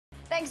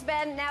Thanks,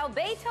 Ben. Now,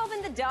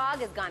 Beethoven the dog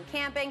has gone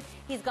camping.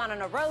 He's gone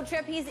on a road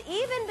trip. He's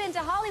even been to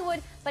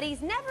Hollywood, but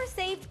he's never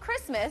saved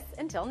Christmas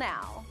until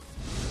now.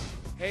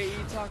 Hey,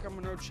 etalk, I'm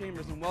Munro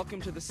and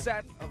welcome to the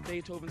set of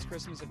Beethoven's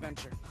Christmas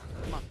Adventure.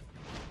 Come on.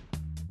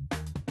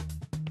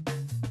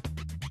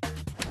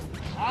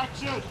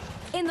 Action!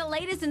 In the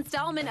latest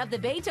installment of the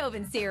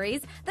Beethoven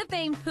series, the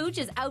famed Pooch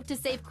is out to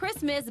save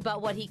Christmas,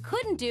 but what he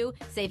couldn't do,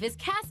 save his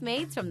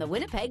castmates from the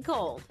Winnipeg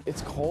cold.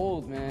 It's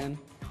cold, man.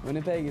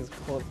 Winnipeg is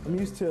cold. I'm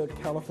used to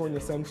California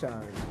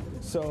sunshine,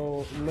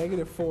 so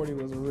 -40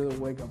 was a real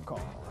wake-up call.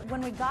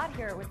 When we got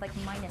here, it was like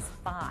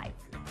 -5,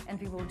 and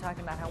people were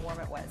talking about how warm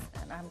it was.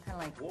 And I'm kind of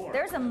like, warm.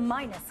 There's a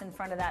minus in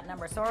front of that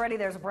number, so already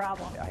there's a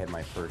problem. I had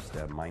my first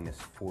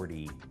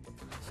 -40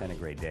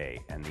 centigrade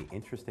day, and the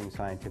interesting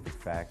scientific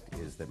fact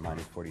is that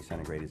 -40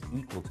 centigrade is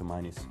equal to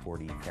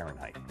 -40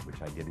 Fahrenheit,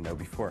 which I didn't know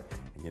before.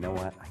 And you know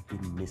what? I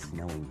didn't miss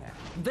knowing that.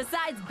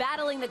 Besides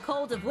battling the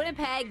cold of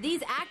Winnipeg,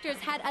 these actors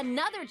had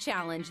another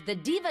challenge, the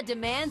diva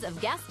demands of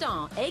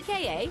Gaston,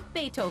 a.k.a.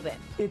 Beethoven.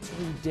 It's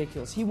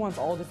ridiculous. He wants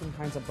all different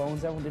kinds of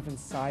bones, all different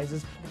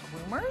sizes. The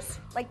groomers?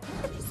 Like,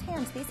 look at these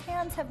hands. These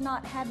hands have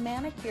not had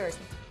manicures.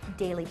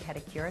 Daily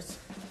pedicures.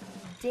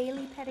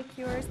 Daily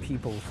pedicures.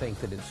 People think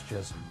that it's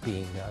just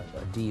being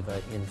a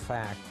diva. In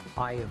fact,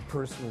 I have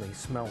personally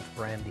smelt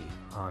brandy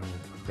on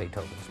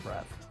Beethoven's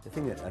breath. The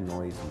thing that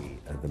annoys me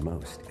the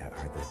most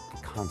are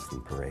the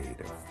constant parade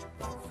of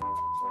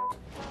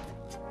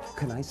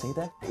Can I say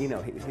that? You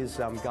know, his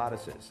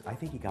goddesses. I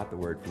think he got the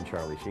word from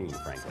Charlie Sheen,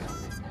 frankly.